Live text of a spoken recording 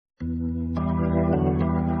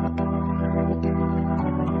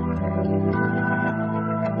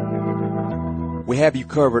We have you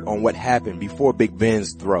covered on what happened before Big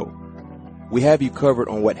Ben's throw. We have you covered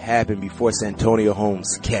on what happened before Santonio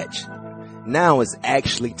Holmes' catch. Now is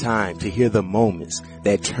actually time to hear the moments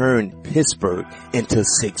that turned Pittsburgh into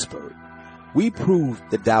Sixburgh. We proved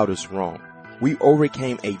the doubters wrong. We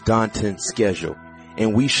overcame a daunting schedule,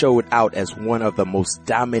 and we showed out as one of the most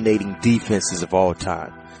dominating defenses of all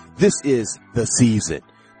time. This is the season,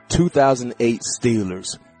 2008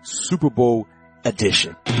 Steelers, Super Bowl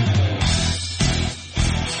edition.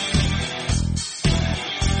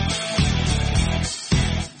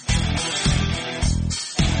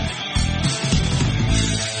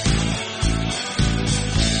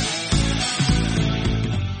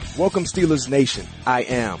 Welcome, Steelers Nation. I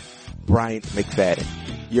am Bryant McFadden,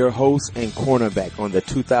 your host and cornerback on the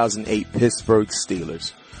 2008 Pittsburgh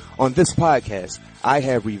Steelers. On this podcast, I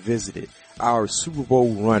have revisited our Super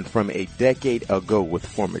Bowl run from a decade ago with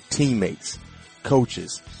former teammates,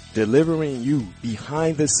 coaches, delivering you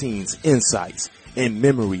behind-the-scenes insights and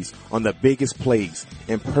memories on the biggest plays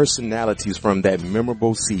and personalities from that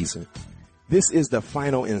memorable season. This is the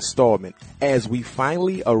final installment as we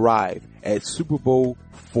finally arrive at Super Bowl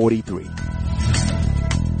XLIII.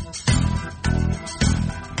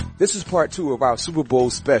 This is part 2 of our Super Bowl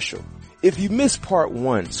special. If you missed part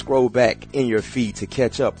 1, scroll back in your feed to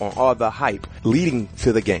catch up on all the hype leading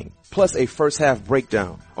to the game, plus a first half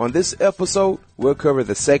breakdown. On this episode, we'll cover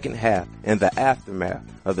the second half and the aftermath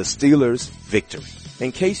of the Steelers' victory.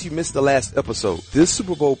 In case you missed the last episode, this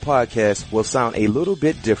Super Bowl podcast will sound a little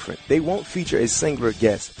bit different. They won't feature a singular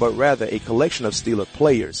guest, but rather a collection of Steeler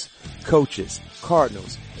players, coaches,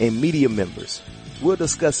 Cardinals, and media members. We'll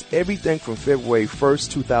discuss everything from February 1st,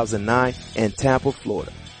 2009 in Tampa,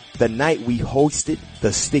 Florida, the night we hosted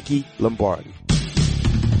the Sticky Lombardi.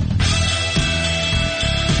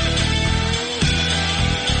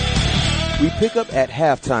 We pick up at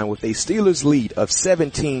halftime with a Steelers lead of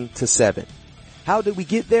 17-7. How did we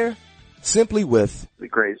get there? Simply with the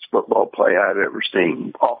greatest football play I've ever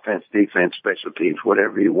seen. Offense, defense, special teams,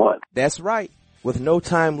 whatever you want. That's right. With no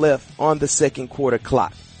time left on the second quarter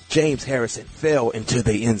clock, James Harrison fell into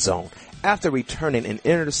the end zone after returning an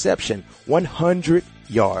interception 100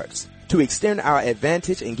 yards to extend our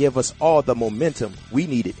advantage and give us all the momentum we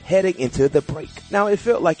needed heading into the break. Now, it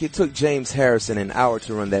felt like it took James Harrison an hour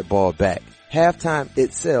to run that ball back. Halftime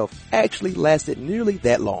itself actually lasted nearly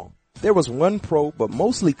that long. There was one pro, but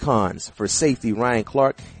mostly cons for safety Ryan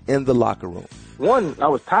Clark in the locker room. One, I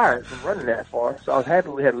was tired from running that far, so I was happy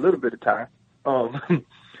we had a little bit of time.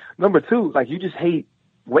 Number two, like, you just hate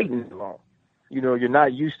waiting long. You know, you're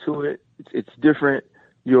not used to it. It's different.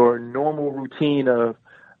 Your normal routine of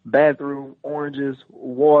bathroom, oranges,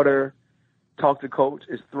 water, talk to coach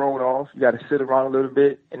is thrown off. You got to sit around a little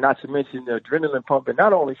bit, and not to mention the adrenaline pumping,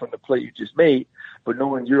 not only from the play you just made, but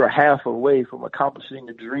knowing you're a half away from accomplishing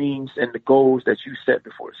the dreams and the goals that you set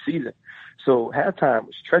before the season. So halftime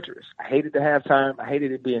was treacherous. I hated the halftime. I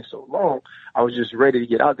hated it being so long. I was just ready to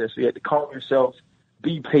get out there. So you had to calm yourself,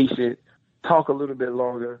 be patient, talk a little bit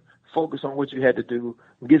longer, focus on what you had to do,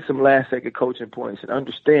 get some last-second coaching points, and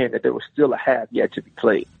understand that there was still a half yet to be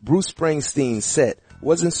played. Bruce Springsteen's set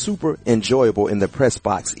wasn't super enjoyable in the press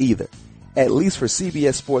box either, at least for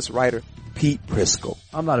CBS Sports writer Pete Prisco.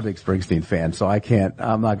 I'm not a big Springsteen fan, so I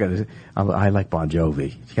like Bon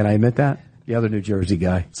Jovi. Can I admit that? The other New Jersey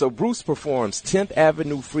guy. So Bruce performs 10th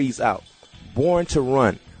Avenue Freeze Out, Born to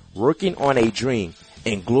Run, Working on a Dream,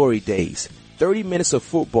 and Glory Days. 30 minutes of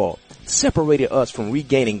football separated us from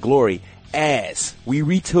regaining glory as we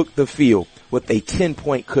retook the field with a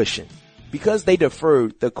 10-point cushion. Because they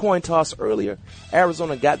deferred the coin toss earlier,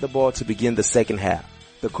 Arizona got the ball to begin the second half.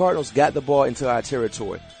 The Cardinals got the ball into our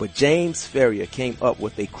territory, but James Ferrier came up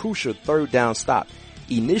with a crucial third down stop.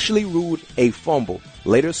 Initially ruled a fumble,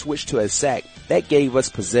 later switched to a sack. That gave us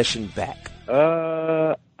possession back.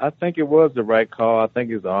 I think it was the right call. I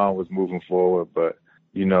think his arm was moving forward, but,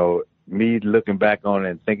 you know, me looking back on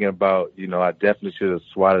it and thinking about, you know, I definitely should have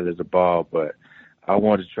swatted at the ball, but I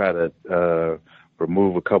wanted to try to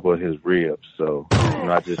remove a couple of his ribs. So, you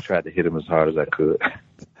know, I just tried to hit him as hard as I could.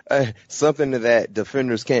 Something that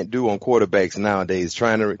defenders can't do on quarterbacks nowadays,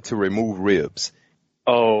 trying to remove ribs.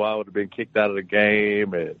 Oh, I would have been kicked out of the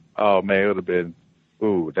game, and, oh, man, it would have been, that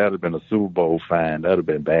would have been a Super Bowl fine. That would have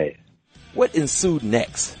been bad. What ensued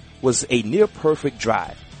next was a near-perfect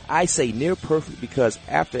drive. I say near-perfect because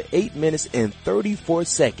after 8 minutes and 34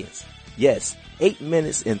 seconds, yes, 8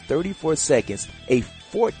 minutes and 34 seconds, a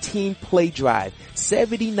 14-play drive,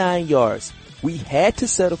 79 yards, we had to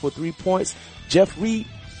settle for 3 points. Jeff Reed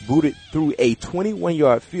booted through a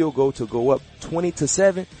 21-yard field goal to go up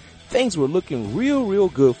 20-7. Things were looking real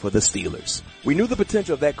good for the Steelers. We knew the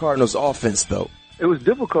potential of that Cardinals offense, though. It was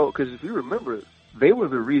difficult because if you remember, they were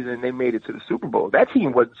the reason they made it to the Super Bowl. That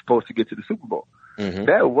team wasn't supposed to get to the Super Bowl. Mm-hmm.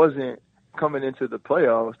 That wasn't coming into the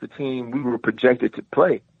playoffs the team we were projected to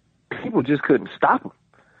play. People just couldn't stop them.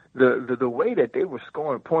 The way that they were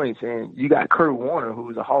scoring points, and you got Kurt Warner,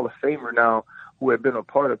 who's a Hall of Famer now, who had been a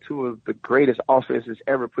part of two of the greatest offenses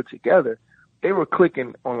ever put together, they were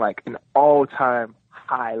clicking on like an all-time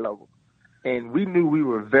high level. And we knew we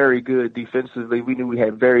were very good defensively. We knew we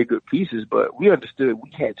had very good pieces, but we understood we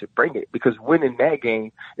had to bring it because winning that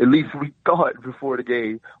game, at least we thought before the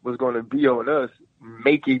game, was going to be on us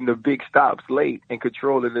making the big stops late and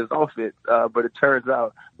controlling this offense. But it turns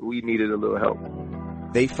out we needed a little help.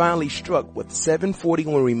 They finally struck with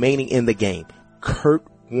 7:41 remaining in the game. Kurt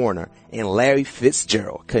Warner and Larry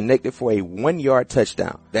Fitzgerald connected for a 1-yard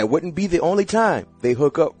touchdown. That wouldn't be the only time they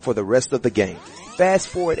hook up for the rest of the game. Fast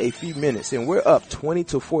forward a few minutes and we're up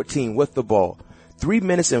 20-14 with the ball. 3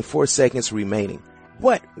 minutes and 4 seconds remaining.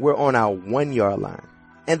 But we're on our 1-yard line.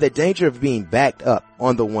 And the danger of being backed up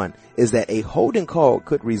on the 1 is that a holding call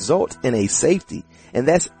could result in a safety. And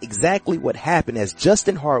that's exactly what happened as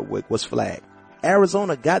Justin Hardwick was flagged.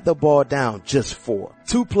 Arizona got the ball down just 4.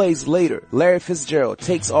 2 plays later, Larry Fitzgerald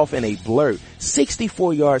takes off in a blur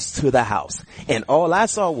 64 yards to the house. And all I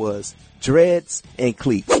saw was dreads and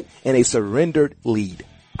cleats and a surrendered lead.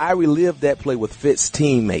 I relived that play with Fitz's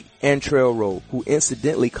teammate, Antrell Rowe, who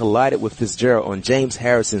incidentally collided with Fitzgerald on James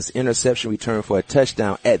Harrison's interception return for a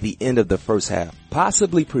touchdown at the end of the first half,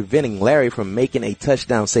 possibly preventing Larry from making a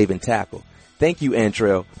touchdown-saving tackle. Thank you,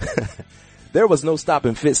 Antrell. There was no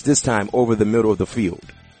stopping Fitz this time over the middle of the field.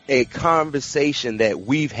 A conversation that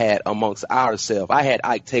we've had amongst ourselves. I had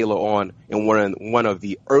Ike Taylor on in one of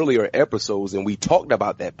the earlier episodes, and we talked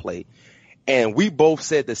about that play. And we both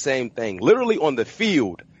said the same thing. Literally on the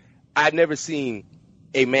field, I'd never seen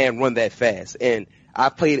a man run that fast. And I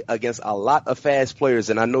played against a lot of fast players,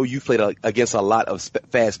 and I know you played against a lot of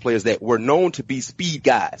fast players that were known to be speed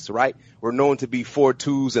guys, right? Were known to be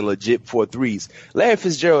 4.2s and legit 4.3s. Larry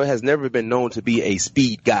Fitzgerald has never been known to be a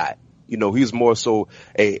speed guy. You know, he's more so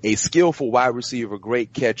a skillful wide receiver,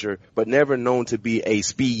 great catcher, but never known to be a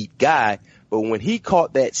speed guy. But when he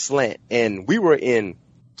caught that slant, and we were in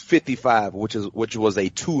 55, which was a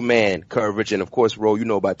 2-man coverage. And of course, Ro, you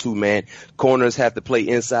know about 2-man. Corners have to play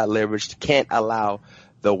inside leverage, can't allow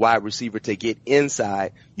the wide receiver to get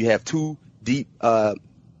inside. You have 2 deep,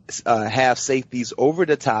 half safeties over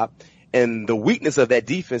the top. And the weakness of that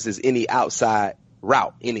defense is any outside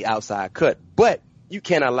route, any outside cut. But you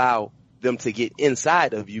can't allow them to get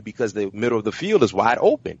inside of you because the middle of the field is wide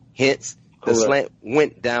open. Hence, the slant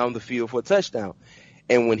went down the field for a touchdown.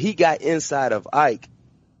 And when he got inside of Ike,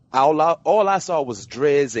 all I saw was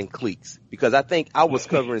dreads and cleats because I think I was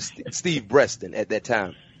covering Steve Breston at that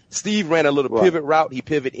time. Steve ran a little pivot route. He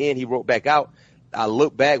pivoted in. He wrote back out. I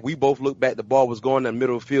looked back. We both looked back. The ball was going in the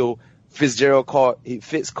middle of the field. Fitz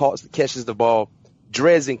catches the ball,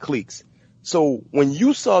 dreads and cleats. So when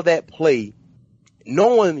you saw that play,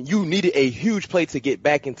 knowing you needed a huge play to get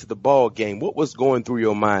back into the ball game, what was going through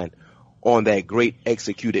your mind on that great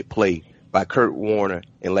executed play by Kurt Warner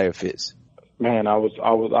and Larry Fitz? Man, I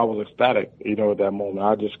was ecstatic, you know, at that moment.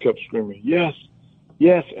 I just kept screaming, yes,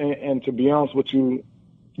 yes. And to be honest with you,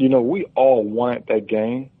 you know, we all wanted that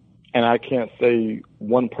game. And I can't say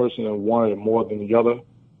one person wanted it more than the other,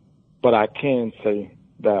 but I can say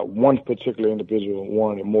that one particular individual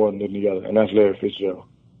wanted it more than the other, and that's Larry Fitzgerald.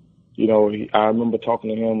 You know, I remember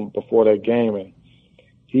talking to him before that game, and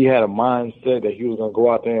he had a mindset that he was going to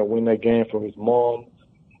go out there and win that game for his mom,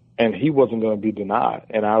 and he wasn't going to be denied.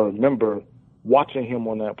 And I remember watching him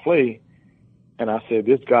on that play, and I said,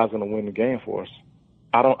 this guy's going to win the game for us.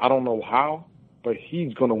 I don't know how, but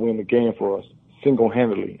he's going to win the game for us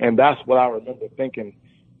single-handedly. And that's what I remember thinking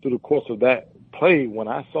through the course of that play when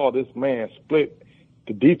I saw this man split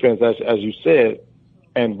the defense, as you said,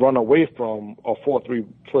 and run away from a 4-3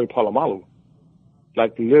 Troy Polamalu.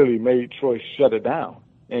 Like, literally made Troy shut it down.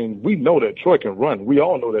 And we know that Troy can run. We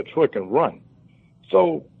all know that Troy can run.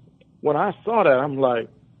 So when I saw that, I'm like,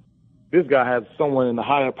 this guy has someone in the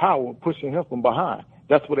higher power pushing him from behind.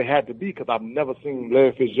 That's what it had to be, because I've never seen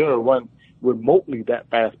Larry Fitzgerald run remotely that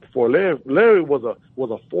fast before. Larry was a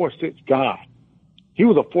 4.6 guy. He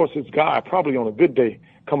was a 4.6 guy, probably on a good day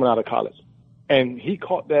coming out of college. And he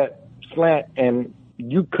caught that slant, and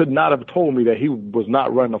you could not have told me that he was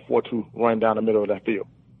not running a 4.2 running down the middle of that field.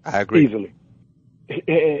 I agree. Easily.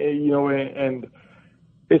 You know, and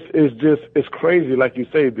it's crazy, like you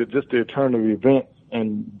say, just the turn of events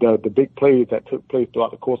and the big plays that took place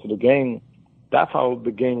throughout the course of the game. That's how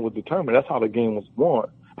the game was determined. That's how the game was won.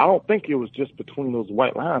 I don't think it was just between those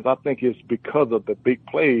white lines. I think it's because of the big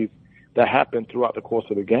plays that happened throughout the course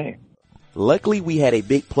of the game. Luckily, we had a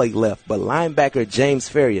big play left, but linebacker James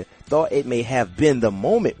Ferrier thought it may have been the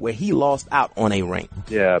moment where he lost out on a rank.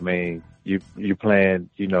 Yeah, I mean, you playing,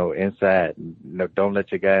 inside. No, don't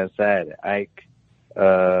let your guy inside. Ike,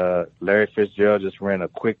 Larry Fitzgerald just ran a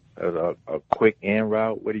quick in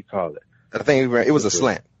route. What do you call it? I think it was a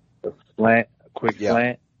slant. A slant, quick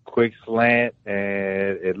slant,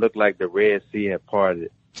 and it looked like the Red Sea had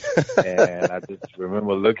parted. And I just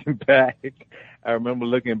remember looking back.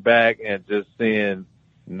 And just seeing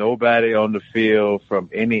nobody on the field from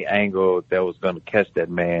any angle that was going to catch that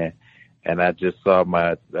man. And I just saw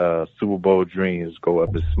my Super Bowl dreams go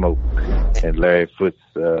up in smoke and Larry Foote's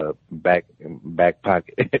back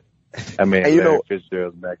pocket. I mean, Larry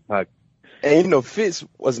Fitzgerald's back pocket. And Fitz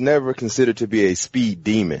was never considered to be a speed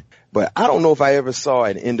demon, but I don't know if I ever saw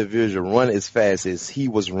an individual run as fast as he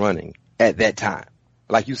was running at that time.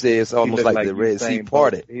 Like you said, it's almost like the Red Sea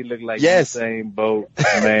parted. He looked like the same boat,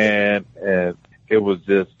 man, and it was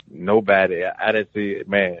just nobody. I didn't see it,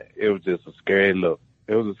 man. It was just a scary look.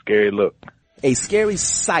 It was a scary look. A scary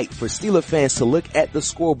sight for Steeler fans to look at the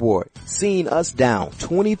scoreboard, seeing us down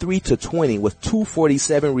 23-20 with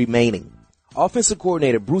 2:47 remaining. Offensive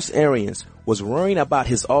coordinator Bruce Arians was worrying about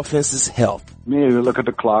his offense's health. Immediately look at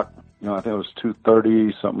the clock. I think it was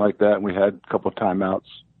 2:30, something like that. And we had a couple of timeouts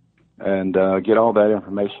and get all that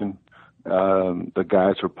information. The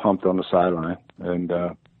guys were pumped on the sideline. And,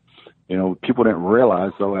 people didn't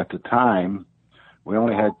realize, though, at the time, we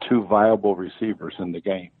only had two viable receivers in the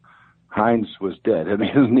game. Hines was dead. I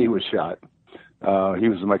mean, his knee was shot. He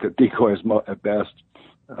was like a decoy at best.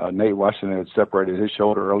 Nate Washington had separated his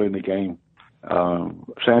shoulder early in the game.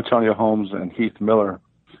 Santonio Holmes and Heath Miller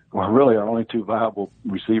were really our only two viable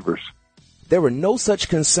receivers. There were no such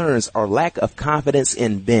concerns or lack of confidence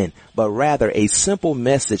in Ben, but rather a simple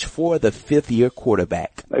message for the fifth-year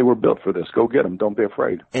quarterback. They were built for this. Go get them. Don't be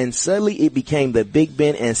afraid. And suddenly it became the Big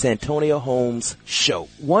Ben and Santonio Holmes show.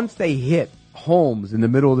 Once they hit Holmes in the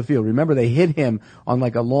middle of the field, remember they hit him on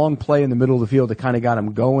like a long play in the middle of the field that kind of got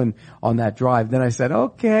him going on that drive. Then I said,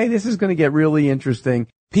 okay, this is going to get really interesting.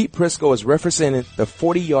 Pete Prisco is referencing the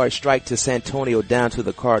 40-yard strike to Santonio down to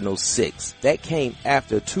the Cardinals' 6. That came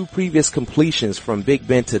after two previous completions from Big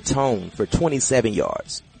Ben to Tone for 27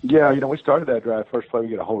 yards. Yeah, we started that drive. First play, we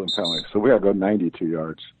get a holding penalty, so we got to go 92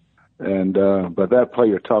 yards. And but that play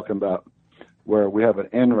you're talking about, where we have an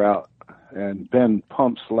in route and Ben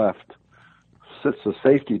pumps left, sits the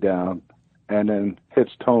safety down, and then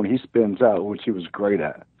hits Tone. He spins out, which he was great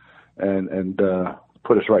at, and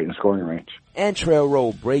put us right in scoring range. And Trail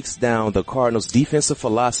Roll breaks down the Cardinals' defensive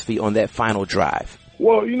philosophy on that final drive.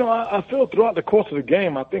 Well, I feel throughout the course of the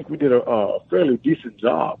game, I think we did a fairly decent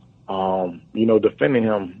job, defending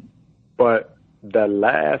him. But that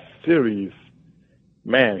last series,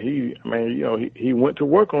 man, he went to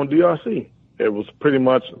work on DRC. It was pretty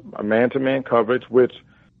much a man-to-man coverage, which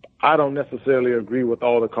I don't necessarily agree with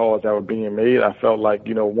all the calls that were being made. I felt like,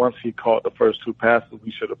 once he caught the first two passes,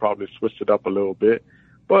 we should have probably switched it up a little bit.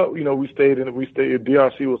 But, we stayed.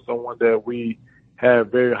 DRC was someone that we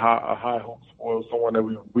had very high hopes for, someone that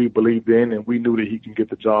we believed in, and we knew that he can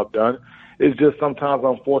get the job done. It's just sometimes,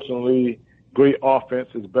 unfortunately, great offense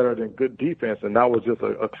is better than good defense, and that was just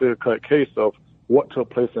a clear-cut case of what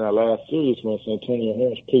took place in that last series when Santonio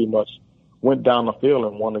Holmes pretty much went down the field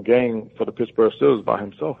and won the game for the Pittsburgh Steelers by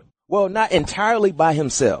himself. Well, not entirely by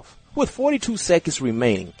himself. With 42 seconds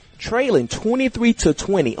remaining, trailing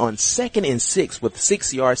 23-20 on 2nd and 6 with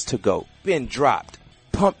 6 yards to go, Ben dropped,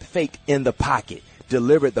 pump fake in the pocket,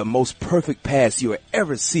 delivered the most perfect pass you will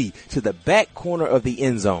ever see to the back corner of the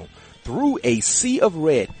end zone, threw a sea of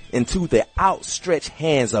red into the outstretched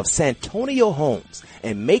hands of Santonio Holmes,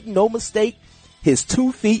 and make no mistake, his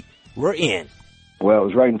 2 feet were in. Well, it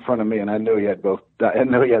was right in front of me, and I knew he had both. I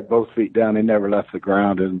knew he had both feet down. He never left the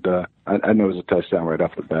ground, and I knew it was a touchdown right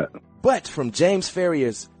off the bat. But from James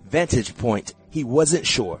Ferrier's vantage point, he wasn't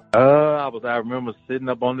sure. I remember sitting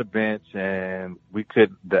up on the bench, and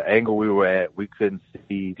the angle we were at, we couldn't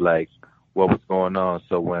see like what was going on.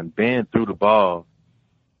 So when Ben threw the ball,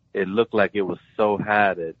 it looked like it was so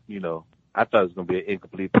high that I thought it was going to be an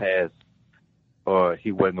incomplete pass, or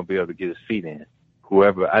he wasn't going to be able to get his feet in.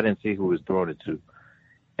 Whoever, I didn't see who he was throwing it to.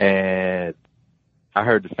 And I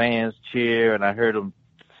heard the fans cheer, and I heard them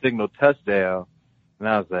signal touchdown. And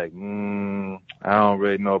I was like, I don't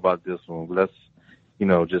really know about this one. Let's,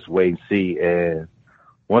 just wait and see. And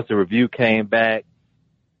once the review came back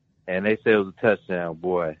and they said it was a touchdown,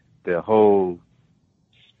 boy, the whole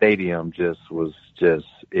stadium was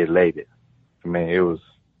elated. I mean, it was,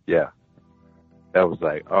 yeah. That was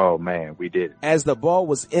like, oh, man, we did it. As the ball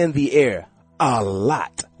was in the air, A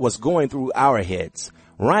lot was going through our heads.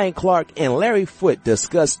 Ryan Clark and Larry Foote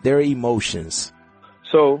discussed their emotions.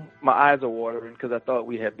 So my eyes are watering because I thought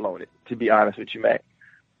we had blown it, to be honest with you, Mac.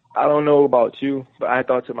 I don't know about you, but I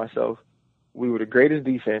thought to myself, we were the greatest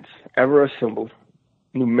defense ever assembled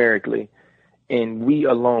numerically, and we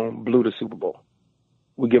alone blew the Super Bowl.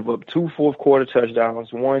 We give up 2 fourth-quarter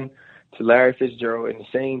touchdowns, one to Larry Fitzgerald in the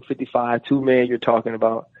same 55, 2-man you're talking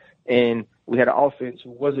about, and we had an offense who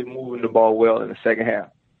wasn't moving the ball well in the second half.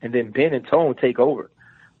 And then Ben and Tone take over.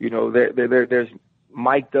 You know, there's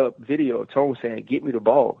mic'd up video of Tone saying, get me the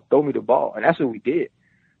ball, throw me the ball. And that's what we did.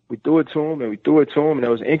 We threw it to him, and it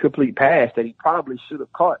was an incomplete pass that he probably should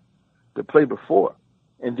have caught the play before.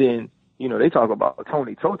 And then, you know, they talk about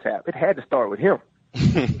Tony toe tap. It had to start with him.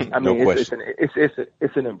 I mean,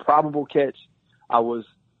 it's an improbable catch.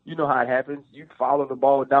 You know how it happens. You follow the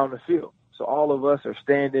ball down the field. So all of us are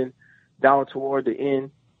standing down toward the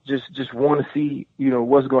end, just want to see, you know,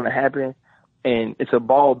 what's going to happen. And it's a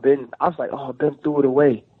ball Ben. I was like, oh, Ben threw it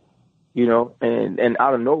away, you know, and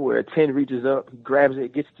out of nowhere, 10 reaches up, he grabs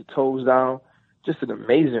it, gets the toes down. Just an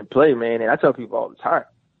amazing play, man. And I tell people all the time,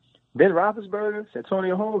 Ben Roethlisberger,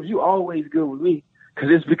 Santonio Holmes, you always good with me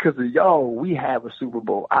because it's because of y'all we have a Super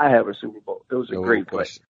Bowl. I have a Super Bowl. It was a great play.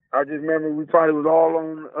 I just remember we probably was all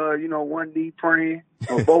on, one knee praying,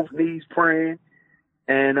 or both knees praying.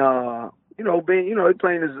 And, Ben, he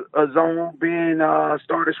playing a zone. Ben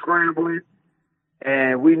started scrambling.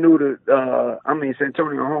 And we knew that,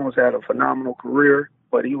 Santonio Holmes had a phenomenal career,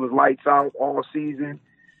 but he was lights out all season.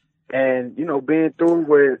 And, Ben threw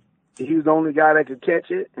where he was the only guy that could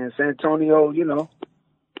catch it. And Santonio,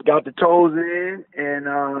 got the toes in,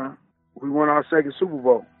 and we won our second Super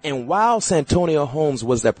Bowl. And while Santonio Holmes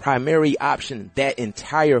was the primary option that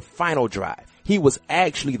entire final drive, he was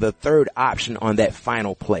actually the third option on that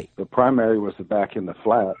final play. The primary was the back in the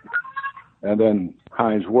flat, and then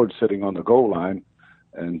Hines Ward sitting on the goal line,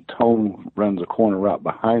 and Tone runs a corner route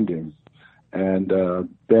behind him, and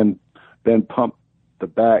Ben pumped the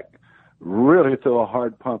back, really threw a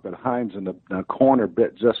hard pump at Hines, and the corner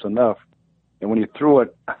bit just enough. And when he threw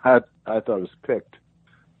it, I thought it was picked.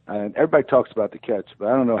 And everybody talks about the catch, but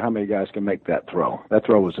I don't know how many guys can make that throw. That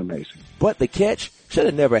throw was amazing. But the catch should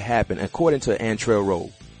have never happened, according to Antrell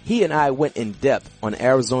Rowe. He and I went in depth on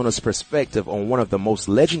Arizona's perspective on one of the most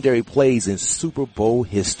legendary plays in Super Bowl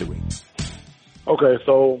history. Okay,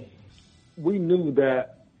 so we knew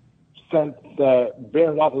that Ben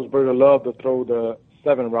Roethlisberger loved to throw the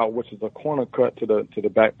 7 route, which is a corner cut to the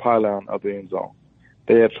back pylon of the end zone.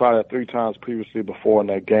 They had tried it 3 times previously before in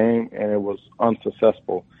that game, and it was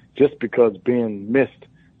unsuccessful just because Ben missed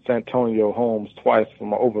Santonio Holmes twice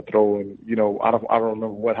from an overthrow, and I don't remember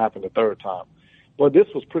what happened the third time. But this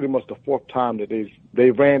was pretty much the 4th time that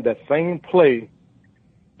they ran that same play,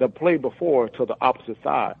 the play before, to the opposite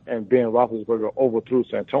side, and Ben Roethlisberger overthrew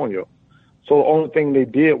Santonio. So the only thing they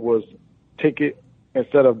did was take it,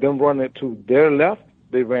 instead of them running it to their left,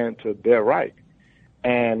 they ran to their right.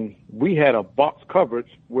 And we had a box coverage,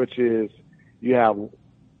 which is you have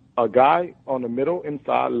a guy on the middle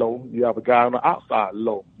inside low, you have a guy on the outside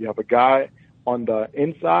low, you have a guy on the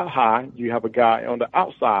inside high, you have a guy on the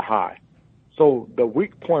outside high. So the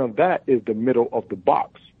weak point of that is the middle of the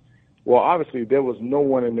box. Well, obviously there was no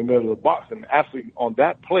one in the middle of the box, and actually on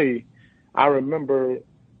that play, I remember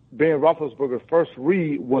Ben Roethlisberger's first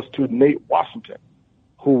read was to Nate Washington,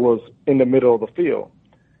 who was in the middle of the field.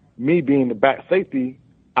 Me being the back safety,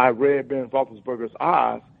 I read Ben Roethlisberger's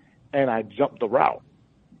eyes, and I jumped the route.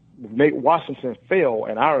 Nate Washington fell,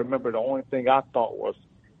 and I remember the only thing I thought was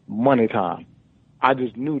money time. I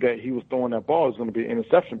just knew that he was throwing that ball was going to be an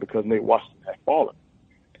interception because Nate Washington had fallen.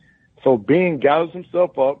 So Ben gathers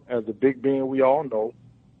himself up, as the big Ben we all know,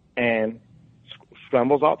 and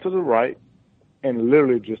scrambles out to the right and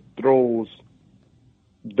literally just throws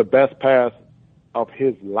the best pass of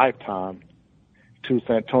his lifetime to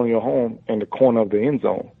Santonio Holmes in the corner of the end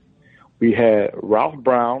zone. We had Ralph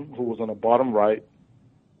Brown, who was on the bottom right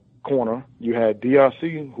corner. You had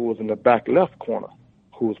DRC, who was in the back left corner,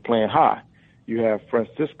 who was playing high. You have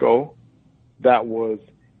Francisco, that was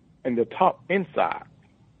in the top inside.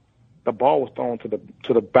 The ball was thrown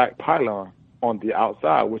to the back pylon on the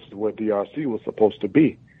outside, which is where DRC was supposed to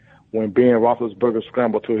be. When Ben Roethlisberger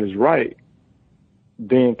scrambled to his right,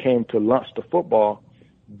 then came to launch the football,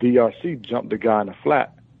 DRC jumped the guy in the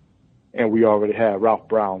flat, and we already had Ralph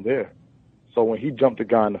Brown there. So when he jumped the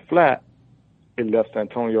guy in the flat, it left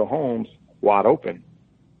Santonio Holmes wide open.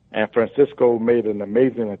 And Francisco made an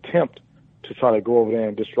amazing attempt to try to go over there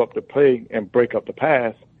and disrupt the play and break up the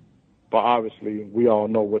pass. But obviously, we all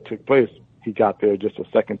know what took place. He got there just a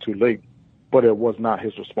second too late. But it was not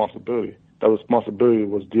his responsibility. that responsibility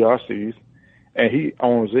was DRC's, and he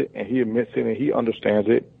owns it, and he admits it, and he understands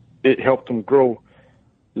it. It helped him grow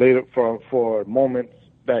later for moments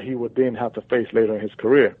that he would then have to face later in his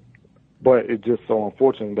career. But it's just so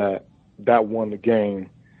unfortunate that won the game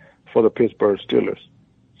for the Pittsburgh Steelers.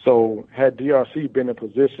 So had DRC been in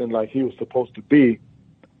position like he was supposed to be,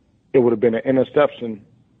 it would have been an interception.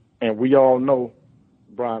 And we all know,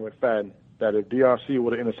 Bryant McFadden, that if DRC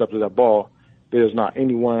would have intercepted that ball, there's not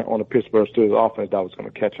anyone on the Pittsburgh Steelers offense that was going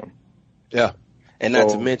to catch him. Yeah. And not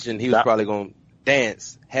to mention, he was probably going to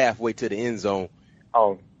dance halfway to the end zone.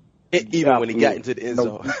 Oh, even when he got into the end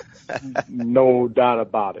zone. No doubt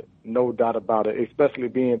about it. No doubt about it. Especially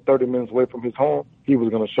being 30 minutes away from his home, he was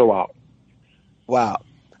going to show out. Wow.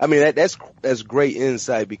 I mean, that's great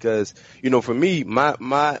insight because, for me,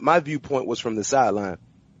 my viewpoint was from the sideline,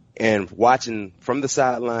 and watching from the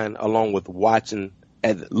sideline along with looking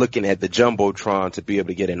at the Jumbotron to be able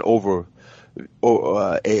to get an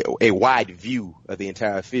a wide view of the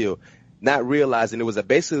entire field, not realizing it was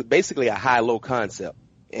basically a high-low concept.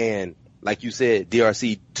 And like you said,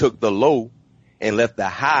 DRC took the low and left the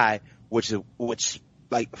high, which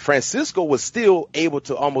like Francisco was still able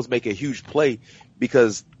to almost make a huge play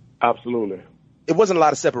because absolutely it wasn't a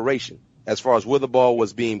lot of separation as far as where the ball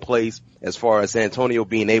was being placed, as far as Antonio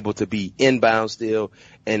being able to be inbound still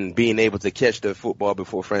and being able to catch the football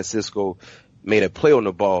before Francisco made a play on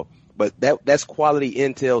the ball. But that's quality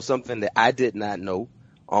intel, something that I did not know.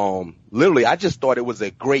 Literally, I just thought it was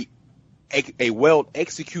a well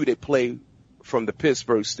executed play from the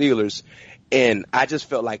Pittsburgh Steelers, and I just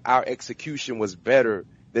felt like our execution was better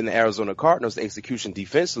than the Arizona Cardinals' execution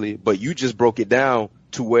defensively. But you just broke it down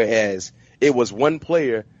to whereas it was one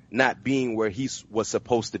player not being where he was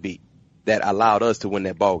supposed to be that allowed us to win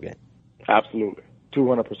that ball game. Absolutely,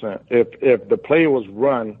 200%. If the play was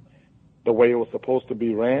run the way it was supposed to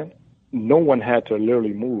be ran, no one had to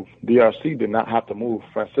literally move. DRC did not have to move.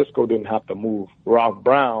 Francisco didn't have to move. Ralph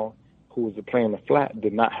Brown, who was playing the flat,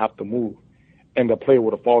 did not have to move. And the play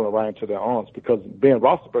would have fallen right into their arms because Ben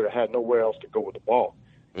Roethlisberger had nowhere else to go with the ball.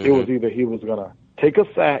 Mm-hmm. It was either he was going to take a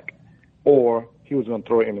sack or he was going to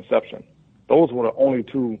throw an interception. Those were the only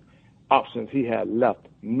two options he had left.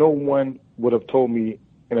 No one would have told me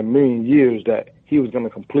in a million years that he was going to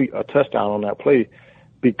complete a touchdown on that play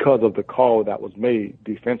because of the call that was made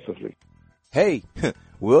defensively. Hey,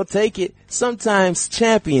 we'll take it. Sometimes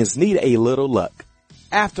champions need a little luck.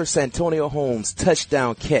 After Santonio Holmes'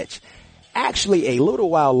 touchdown catch, actually a little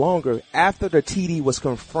while longer after the TD was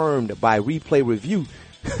confirmed by replay review,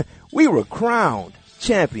 we were crowned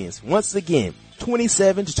champions once again.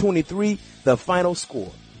 27-23, the final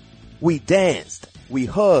score. We danced, we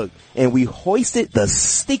hugged, and we hoisted the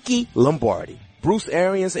Sticky Lombardi. Bruce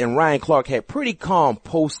Arians and Ryan Clark had pretty calm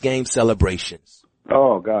post-game celebrations.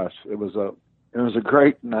 Oh gosh, it was a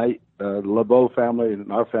great night. The LeBeau family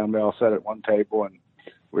and our family all sat at one table, and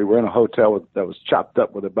we were in a hotel that was chopped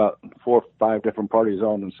up with about 4 or 5 different parties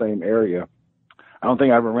all in the same area. I don't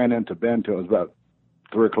think I ever ran into Ben till it was about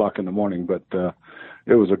 3 o'clock in the morning, but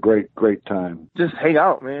it was a great, great time. Just hang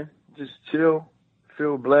out, man. Just chill,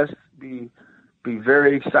 feel blessed, be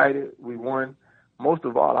very excited. We won. Most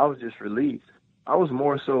of all, I was just relieved. I was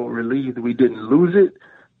more so relieved we didn't lose it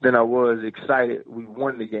than I was excited we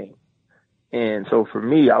won the game. And so for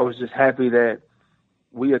me, I was just happy that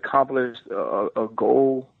we accomplished a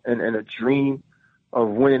goal and a dream of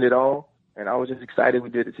winning it all. And I was just excited we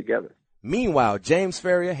did it together. Meanwhile, James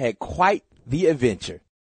Ferrier had quite the adventure.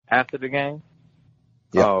 After the game?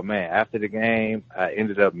 Yep. Oh, man. After the game, I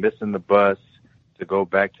ended up missing the bus to go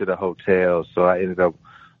back to the hotel. So I ended up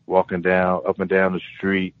walking up and down the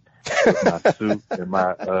street with my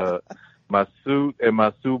suit and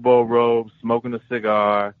my Super Bowl robe, smoking a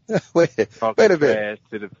cigar. Wait a minute.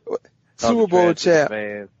 Super Bowl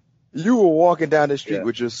champ, you were walking down the street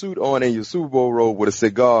with your suit on and your Super Bowl robe with a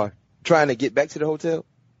cigar, trying to get back to the hotel?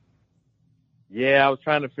 Yeah, I was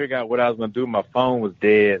trying to figure out what I was going to do. My phone was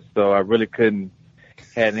dead, so I really couldn't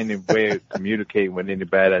have any way of communicating with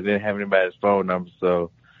anybody. I didn't have anybody's phone number,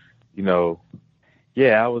 so,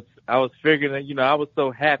 I was figuring, I was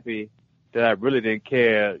so happy that I really didn't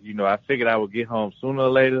care. I figured I would get home sooner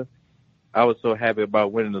or later. I was so happy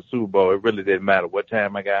about winning the Super Bowl. It really didn't matter what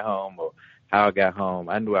time I got home or how I got home.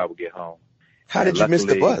 I knew I would get home. How did you miss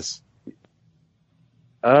the bus?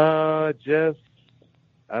 I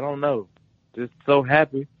don't know. Just so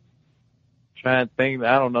happy. Trying to think.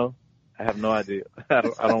 I don't know. I have no idea. I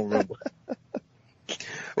don't remember.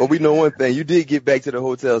 Well, we know one thing. You did get back to the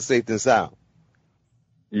hotel safe and sound.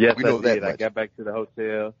 Yes, I did. I got back to the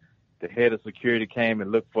hotel. The head of security came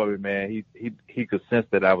and looked for me, man. He could sense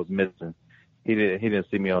that I was missing. he didn't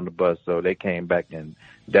see me on the bus, so they came back and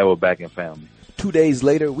doubled back and found me. 2 days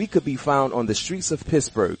later, we could be found on the streets of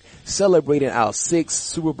Pittsburgh celebrating our 6th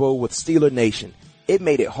Super Bowl with Steeler Nation. It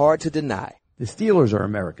made it hard to deny. The Steelers are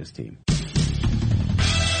America's team.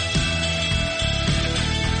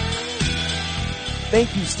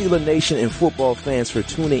 Thank you, Steeler Nation and football fans, for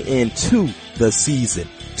tuning in to the season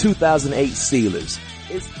 2008 Steelers.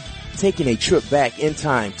 It's taking a trip back in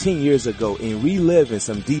time 10 years ago and reliving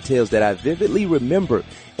some details that I vividly remember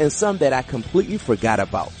and some that I completely forgot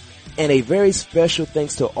about. And a very special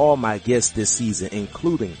thanks to all my guests this season,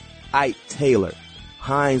 including Ike Taylor,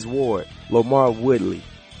 Hines Ward, Lamar Woodley,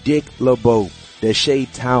 Dick LeBeau, Deshae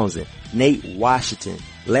Townsend, Nate Washington,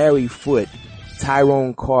 Larry Foote,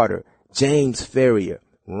 Tyrone Carter, James Ferrier,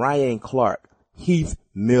 Ryan Clark, Heath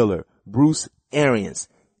Miller, Bruce Arians,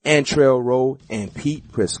 Antrell Rowe, and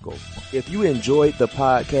Pete Prisco. If you enjoyed the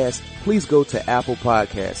podcast, please go to Apple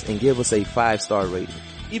Podcasts and give us a 5-star rating.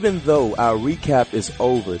 Even though our recap is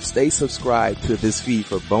over, stay subscribed to this feed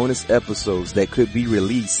for bonus episodes that could be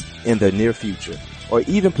released in the near future, or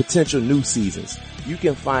even potential new seasons. You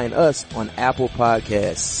can find us on Apple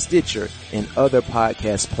Podcasts, Stitcher, and other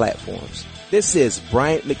podcast platforms. This is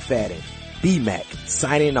Bryant McFadden, B-Mac,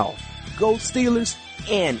 signing off. Go Steelers,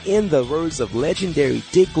 and in the words of legendary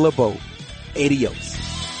Dick LeBeau, adios.